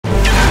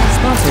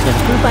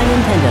Presented by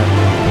Nintendo.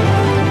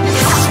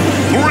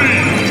 3,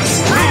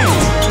 2,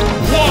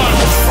 1,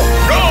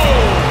 go!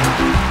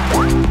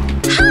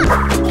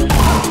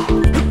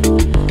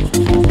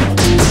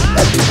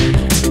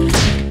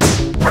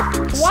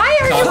 Why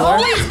are you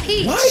always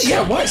Peach? Why?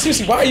 Yeah, why?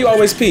 Seriously, why are you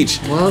always Peach?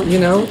 Well, you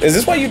know. Is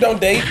this why you don't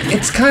date?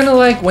 It's kind of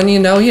like when you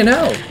know, all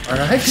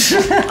right?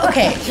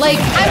 Okay, like,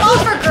 I'm all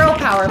for girl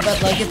power,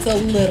 but like, it's a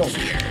little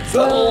weird. It's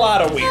a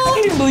lot of weird. I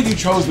can't even believe you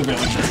chose the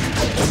villager.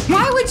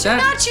 Why would you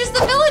not choose the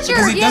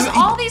villager? He has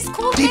all these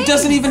cool things. He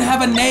doesn't even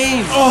have a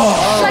name.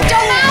 Shut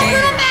your mouth,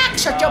 little Mac.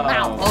 Shut your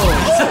mouth.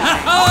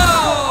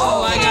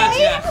 Oh, I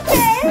gotcha.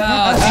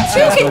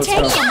 You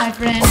continue, my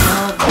friend.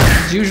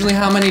 It's usually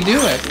how many do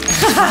it.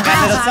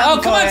 Oh,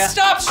 come on,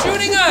 stop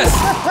shooting us!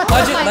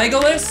 Budget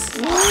Legolas?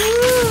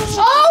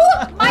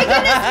 Oh, my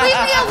goodness,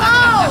 leave me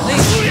alone.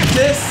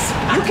 This.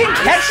 You can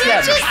catch You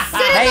them. can't just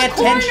sit Pay in the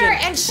corner attention.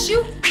 and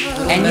shoot.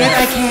 And yet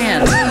I can.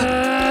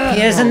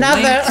 Here's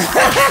another.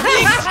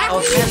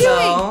 Oh,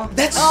 hello.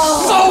 That's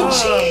so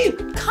cheap.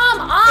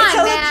 Come on, It's a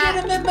man.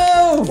 legitimate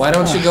move. Why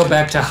don't you go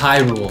back to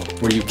Hyrule,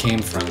 where you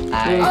came from?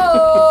 I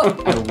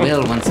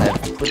will once I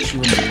put you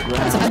in the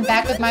ground. I'm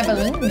back with my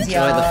balloons, Enjoy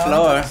y'all. the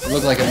floor. You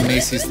look like a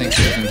Macy's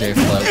Thanksgiving Day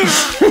float.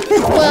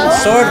 Well,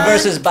 Sword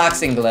versus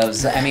boxing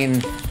gloves. I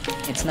mean,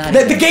 it's not.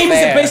 The game fair.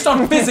 isn't based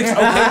on physics,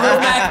 okay? Little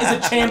Mac is a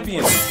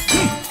champion.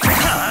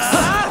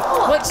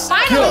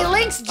 finally,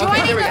 Link's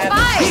joining the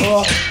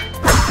fight.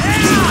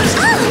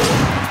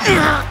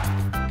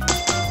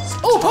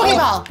 Oh,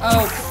 Pokeball.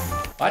 Oh.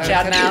 Watch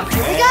out now.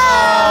 Here we go.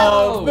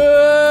 Oh, boo!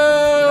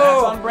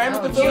 That's on brand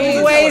with the villager.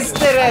 You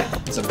wasted it.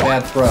 It's a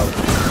bad throw.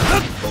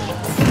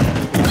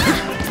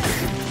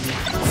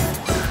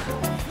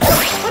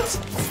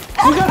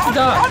 You got the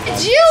dog.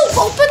 Did you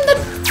open the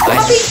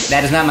puppy?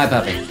 That is not my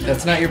puppy.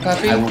 That's not your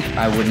puppy?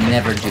 I would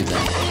never do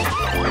that.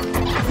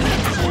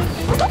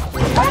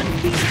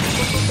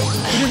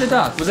 Who did the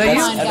dog? Was that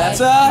you?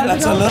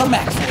 That's a little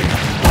Mac.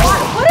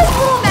 What does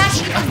Little Mac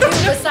even do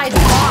besides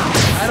walk?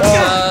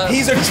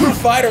 He's a true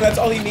fighter. That's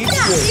all he needs to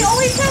do. He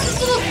always has his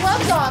little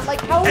gloves on.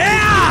 Like how?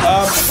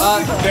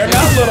 They're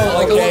not little,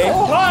 okay?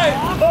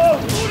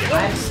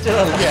 I'm still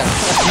alive.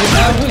 You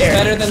know who's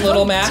better than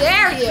Little Mac?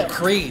 Dare you?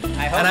 Creed.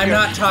 And I'm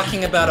not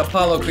talking about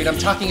Apollo Creed, I'm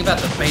talking about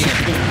the band.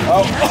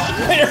 Oh,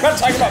 you're not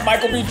talking about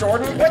Michael B.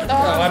 Jordan? No,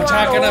 I'm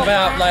talking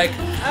about like,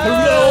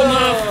 hello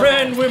my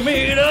friend, we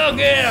meet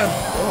again.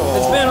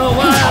 It's been a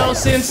while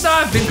since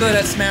I've been good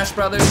at Smash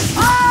Brothers.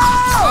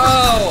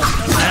 Oh,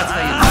 that's how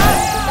you do it.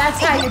 That's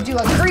how you do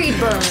a Creed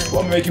burn.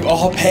 We'll make you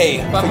all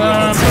pay.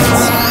 Ba-bum.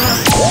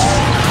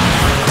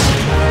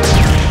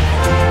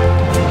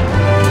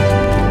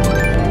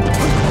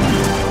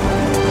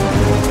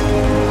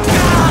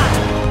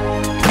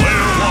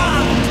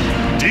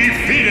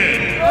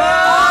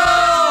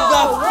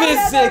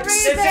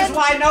 Physics. This is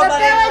why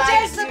nobody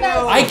likes you.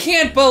 I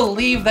can't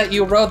believe that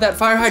you rode that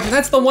fire hydrant.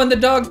 That's the one the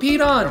dog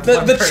peed on.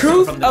 The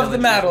truth of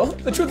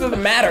the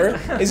matter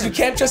is you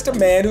can't trust a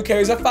man who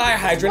carries a fire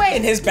hydrant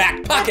in his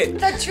back pocket.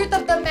 The truth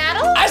of the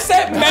matter? I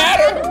said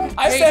matter.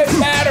 I said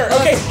matter.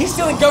 Okay, he's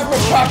stealing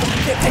government property.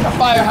 You can't take a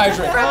fire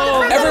hydrant.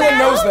 Everyone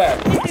knows that.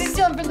 He's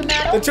stealing from the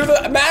matter? The truth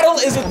of the matter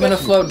is I'm gonna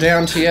float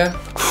down to you,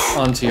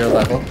 onto your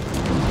level.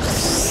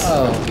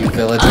 Oh, you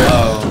villager.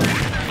 Oh.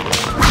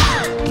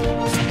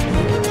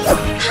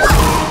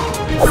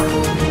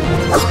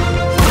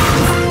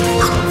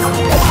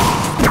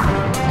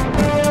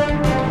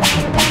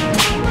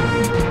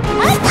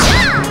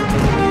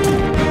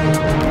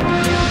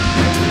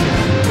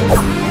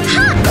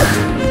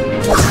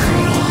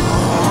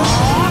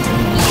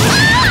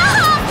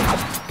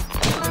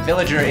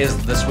 Villager is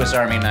the Swiss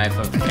Army knife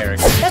of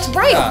characters. That's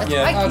right. That's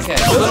yeah. right. Okay,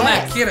 Little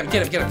Mac, get him.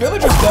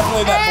 Villager's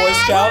definitely that Boy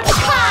Scout.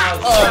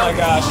 Oh my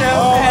gosh.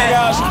 Oh my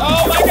gosh.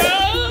 Oh my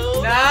gosh.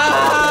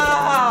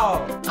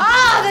 No!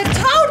 The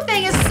toad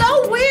thing is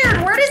so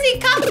weird. Where does he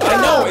come from? I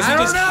know. Is he I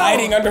just don't know.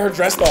 hiding under her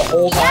dress the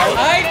whole time?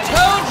 I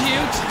told you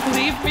to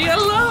leave me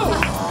alone.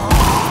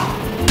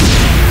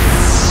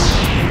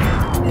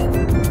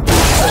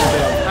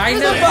 I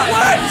know.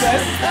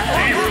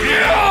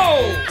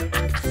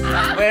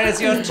 Where's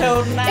your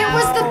toad now? It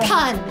was the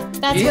pun.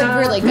 That's what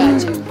really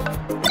got you.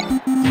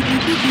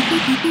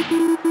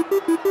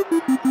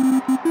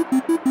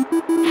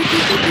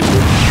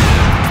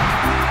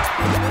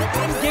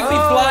 Give me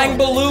flying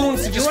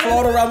balloons to just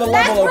float around the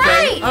level, That's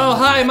okay? right. Oh,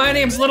 hi, my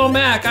name's Little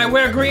Mac. I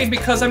wear green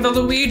because I'm the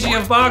Luigi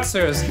of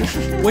boxers,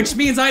 which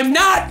means I'm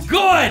not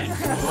good.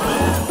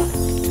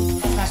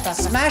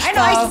 Smash I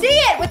know, I see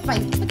it with my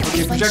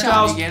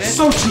slingshot. Get it?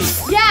 So cheap.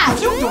 Yeah.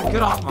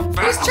 Get off my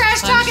back. Who's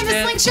trash talking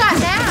the slingshot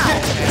now?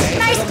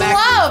 Nice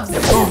gloves.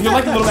 Oh, you're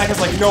like the Little Mac has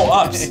like no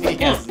ups.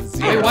 Yes.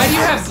 Wait, why do you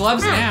have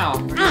gloves now?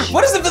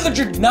 What does the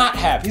villager not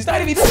have? He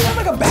doesn't have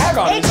like a bag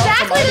on. He's not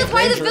Exactly. somebody That's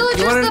why the ranger.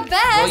 villager's the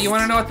best. Well, you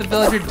wanna know what the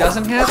villager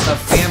doesn't have? A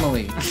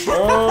family. How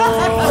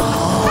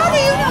do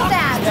you know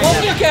that? Well,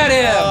 look at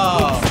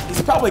him.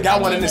 He's probably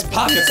got one in his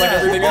pockets like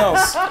everything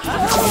else.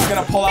 He's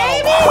gonna pull out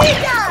Maybe he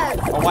does.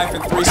 a wife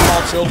and 3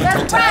 small children to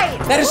That's attack.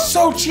 right. That is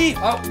so cheap.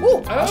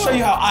 Oh, I'll show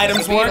you how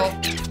items work.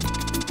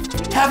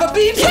 have a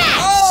BB.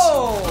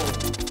 Oh!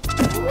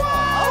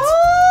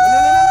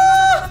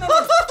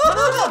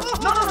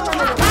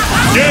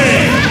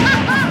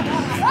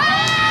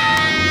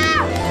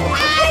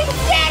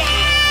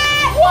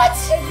 What?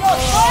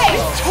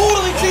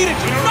 Totally cheated.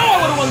 You know I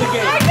would have won the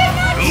game. I did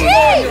not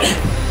cheat.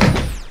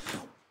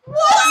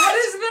 What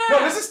is that? No,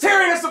 this is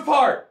tearing us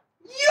apart.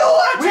 You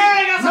are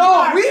tearing us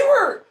apart! No, we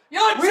were.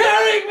 You're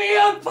tearing me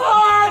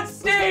apart,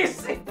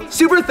 Stacey!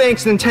 Super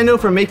thanks Nintendo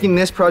for making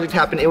this project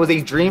happen. It was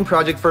a dream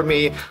project for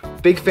me.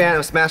 Big fan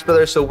of Smash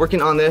Brothers, so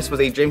working on this was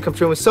a dream come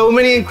true with so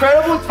many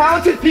incredible,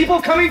 talented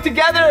people coming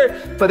together.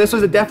 But this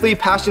was a definitely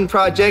passion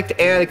project,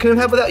 and it couldn't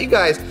have happened without you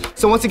guys.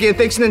 So once again,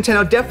 thanks to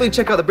Nintendo. Definitely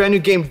check out the brand new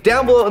game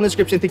down below in the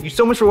description. Thank you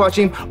so much for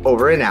watching.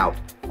 Over and out.